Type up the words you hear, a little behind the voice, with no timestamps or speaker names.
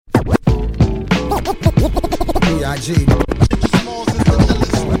B.I.G.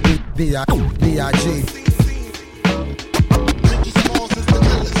 B.I.G.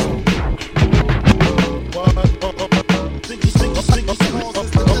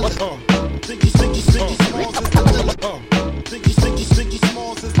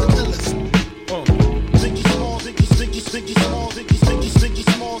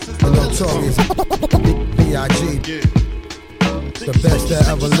 Notorious B.I.G. The best that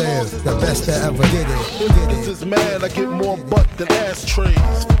ever lived, the best that ever did it. This is mad, I get more butt than ashtrays.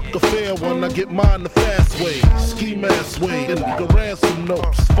 Fuck a fair one, I get mine the fast way. Ski mask way, and nigga ransom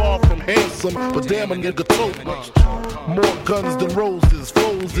notes. Far from handsome, but damn a nigga tote much. More guns than roses,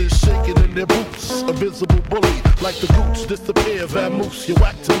 foes is shaking in their boots. A visible bully, like the gooch, disappear, vamoose, you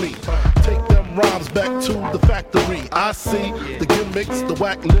whack to me. Take them rhymes back to the factory. I see the gimmicks, the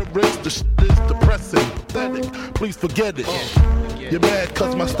whack lyrics, the shit is depressing, pathetic. Please forget it. You're mad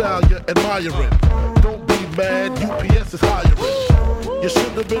cause my style you're admiring. Don't be mad, UPS is hiring. You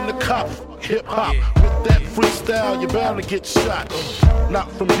should have been a cop, hip hop. With that freestyle, you're bound to get shot. Not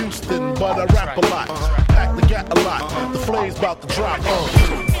from Houston, but I rap a lot. Pack the gat a lot, the flame's about to drop.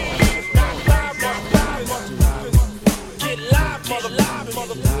 Get live, mother.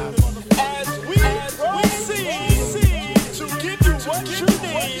 As we proceed to give you what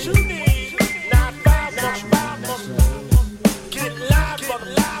you need.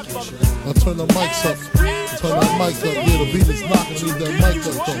 I turn the mics up. Turn that mic up. Yeah, the beat is knocking. Leave that mic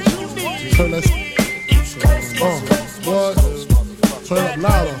up though. Turn that. What? Turn up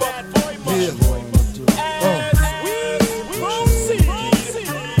louder. Yeah.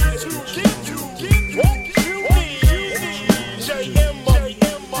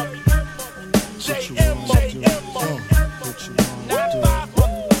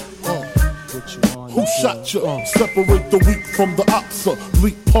 Who shot you? Separate the weak from the opsa.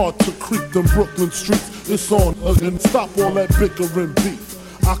 Leap hard to creep them Brooklyn streets. It's on again. Stop all that bickering beef.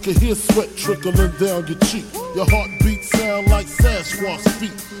 I can hear sweat trickling down your cheek. Your heartbeat sound like Sasquatch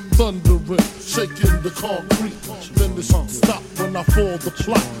feet. Thundering, shaking the concrete. Then the stop when I fall the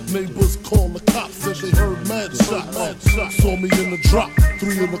plot. Neighbors call the cops, said they heard mad shots. Saw me in the drop,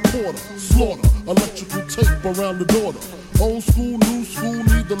 3 1/4. Slaughter, electrical tape around the daughter. Old school, new school,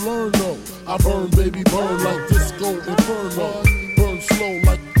 need to learn though. I burn, baby, burn like disco inferno. Burn slow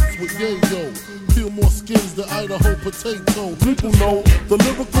like with yayo. Peel more skins than Idaho potato. People know the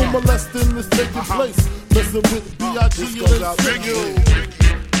lyrical molesting is taking place. Messing with B.I.G. This goes out to you.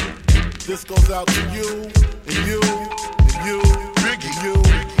 This goes out to you and you and you and you.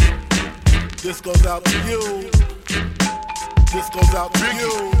 This goes out to you. This goes out to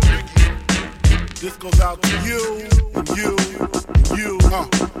you. This goes out to you and you and you.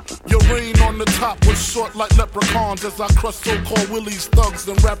 Your reign on the top was short like leprechauns as I crush so-called willies, thugs,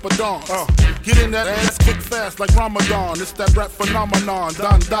 and rapadons. Get in that ass quick fast like Ramadan. It's that rap phenomenon,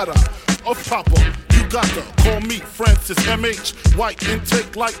 Don Dada. Off chopper, you got to call me Francis M.H. White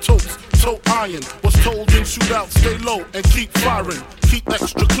intake like toast, toe iron. Was told in shootout, stay low and keep firing. Keep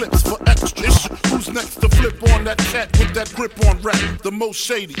extra clips for extra issue. Who's next to flip on that cat with that grip on rap? The most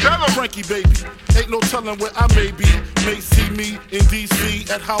shady, Frankie baby. Ain't no telling where I may be. May see me in D.C.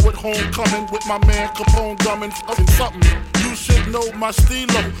 at Howard Homecoming with my man Capone gumming something. You should know my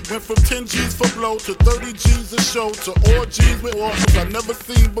stilo. Went from 10 G's for blow to 30 G's a show to all G's with orphans I never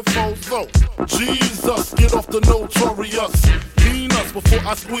seen before. So, Jesus, get off the notorious. Mean us before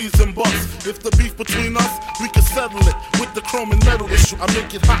I squeeze and bust. If the beef between us, we can settle it with the chrome and metal issue. I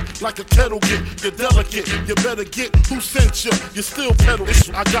make it hot like a kettle get. You're delicate, you better get who sent you. You still pedal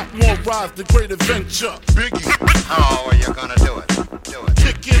issue. I got more rides than great adventure. Biggie. How are you gonna do it? Do it.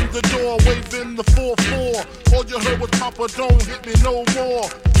 Kick in the door, waving the 4-4. All you heard was Papa, don't hit me no more.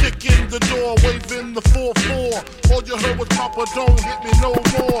 Kick in the door, waving the 4-4. All you heard was Papa, don't hit me no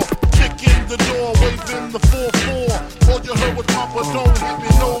more. Kick in the door, waving the 4-4. All you heard was Papa, don't hit me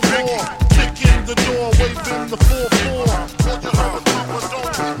no more. Kick in the door, waving the 4-4. All you heard was Papa,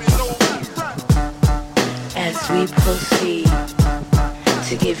 don't hit me no more. As we proceed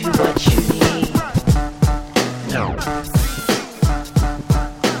to give you what you need. No.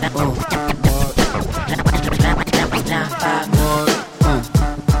 Now 5 more.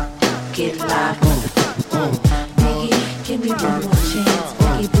 Get live. Biggie, give me one more chance.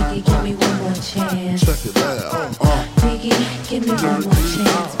 Biggie, give me one more chance. Check it out. Biggie, give me one more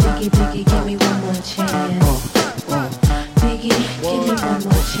chance. Biggie, give me one more chance. Biggie, give me one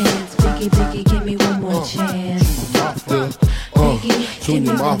more chance. Biggie, give me one more chance. Biggie, Give me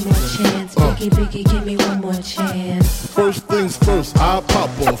one more chance. Biggie, give me one more chance. First things first, I pop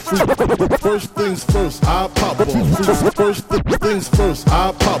off. First things first, I pop off. First things first,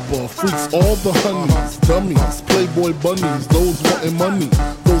 I pop off. Freaks all the honeys, dummies, playboy bunnies, those wanting money.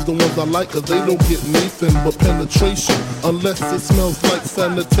 Those the ones I like, cause they don't get Nathan but penetration. Unless it smells like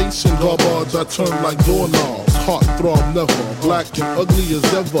sanitation. Garbage, I turn like doorknobs. Heart throb never, black and ugly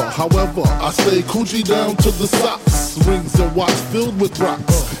as ever. However, I stay coochie down to the socks. Rings and watch filled with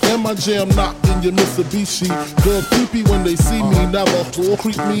rocks. And my jam knocked in your Mitsubishi. Girls peepee when they see me, never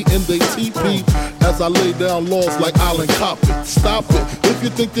creep me in they teepee. As I lay down laws like Island Coppet. Stop it, if you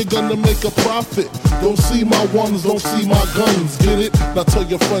think you're gonna make a profit. Don't see my ones, don't see my guns, get it? Now tell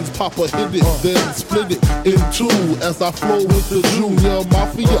your friends Papa hit it, then split it in two. As I flow with the Junior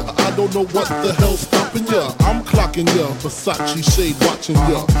Mafia, I don't know what the hell's stopping ya. I'm clocking ya, Versace shade watching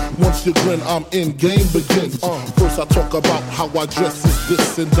ya. Once you grin, I'm in, game begins. First I talk about how I dress is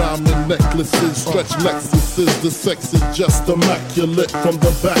this and diamond necklaces, stretch Lexuses. The sex is just immaculate. From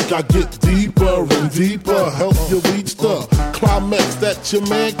the back I get deeper and deeper. Help you reach the climax that your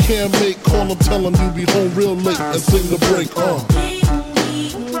man can't make. Call him, tell him you be home real late and sing the break.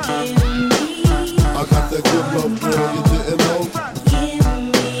 I got that good love, girl, you didn't know.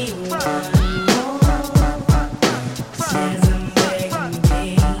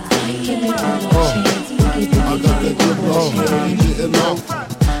 I got that good love, girl, you didn't know.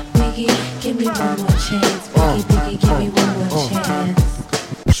 Biggie, give me one more chance. Biggie, give me one more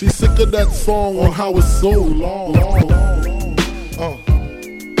chance. She's sick of that song on how it's so long.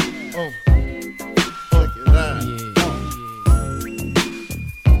 Check it out.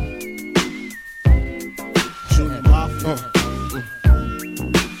 Junior Mafia.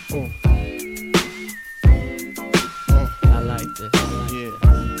 I like this.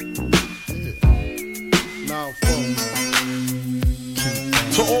 Now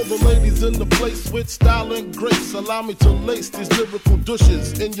to all the ladies in the place with style and grace, allow me to lace these lyrical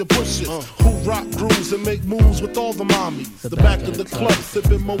douches in your bushes. Who rock grooves and make moves with all the mommies. The back of the club,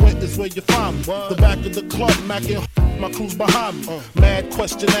 sipping Moet is where you find me. The back of the club, macking my crew's behind me. Mad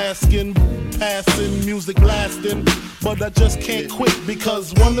question asking, passing, music blasting. But I just can't quit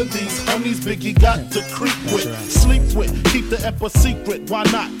because one of these honeys Biggie got to creep with, sleep with, keep the ep a secret. Why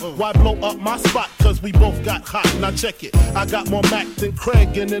not? Why blow up my spot? Cause we both got hot. Now check it. I got more Mac than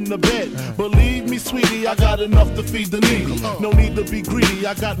Craig and in the bed. Believe me, sweetie, I got enough to feed the needy. No need to be greedy.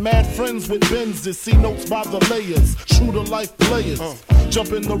 I got mad friends with Benzes. See notes by the layers. True to life players.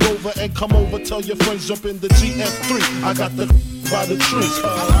 Jump in the Rover and come over. Tell your friends jump in the GF3. I got the by the tree.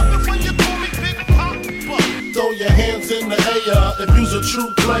 I love it when you call me Big Papa. Throw your hands in the air if you's a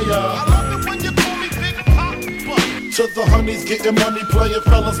true player. I love it when you call me Big Papa. To the honeys getting money, playing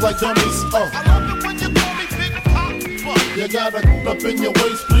fellas like dummies. I love it when you call me Big Papa. You got a up in your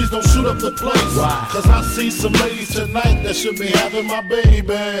waist, please don't shoot up the place. Cause I see some ladies tonight that should be having my baby.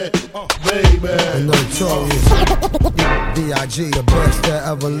 Baby. Notorious D.I.G. The best that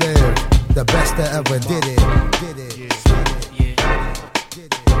ever lived, the best that ever did it.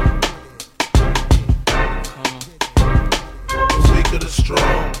 Weak of the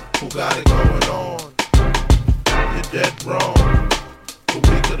strong, who got it going on? You're dead wrong. The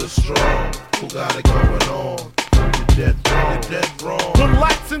weak of the strong, who got it going on? You're dead wrong. You're dead wrong.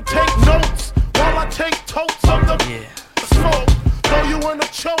 Relax and take notes while I take totes of the smoke. Throw you in a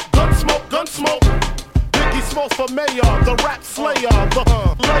choke, gun smoke, gun smoke. Biggie Smalls for mayor, the rap slayer, the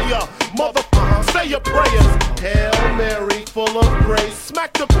layer, motherfucker, say your prayers. Hail Mary, full of grace.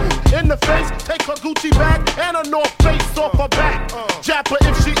 Smack the in the face, take her Gucci bag and a North Face off her back. Jap her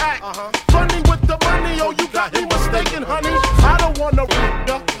if she act funny with the money. Oh, you got me mistaken, honey. I don't want no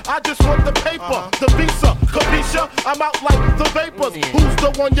ya, I just want the paper, the visa, capisha. I'm out like the vapors. Who's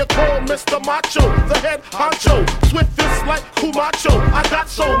the one you call Mr. Macho, the head honcho? Swift fist like Kumacho. I got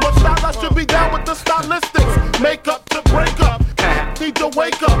so much style, I should be down with the stylistics. Make up to break up. Need to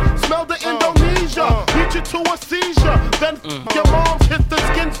wake up, smell the Indonesia, beat you to a seizure. Then your mom's hit the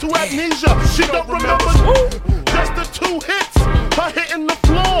skins to amnesia. She don't remember just the 2 hits. Her hitting the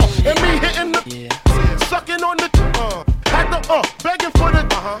floor and me hitting the sucking on the had the begging for the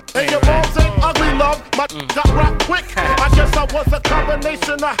and your mom's ain't ugly, love. My got rock quick. I guess I was a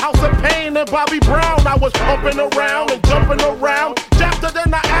combination of House of Pain and Bobby Brown. I was pumping around and jumping around. After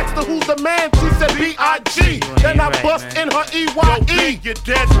then I asked her who's the man. She said B.I.G. Then I bust in her E.Y.E. You're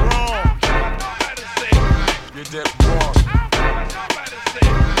dead wrong. You're dead wrong.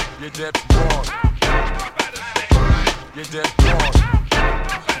 You're dead wrong. You're dead wrong.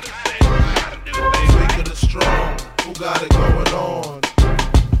 Weak of the strong, who got it going on?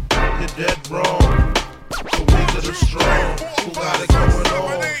 You're dead wrong.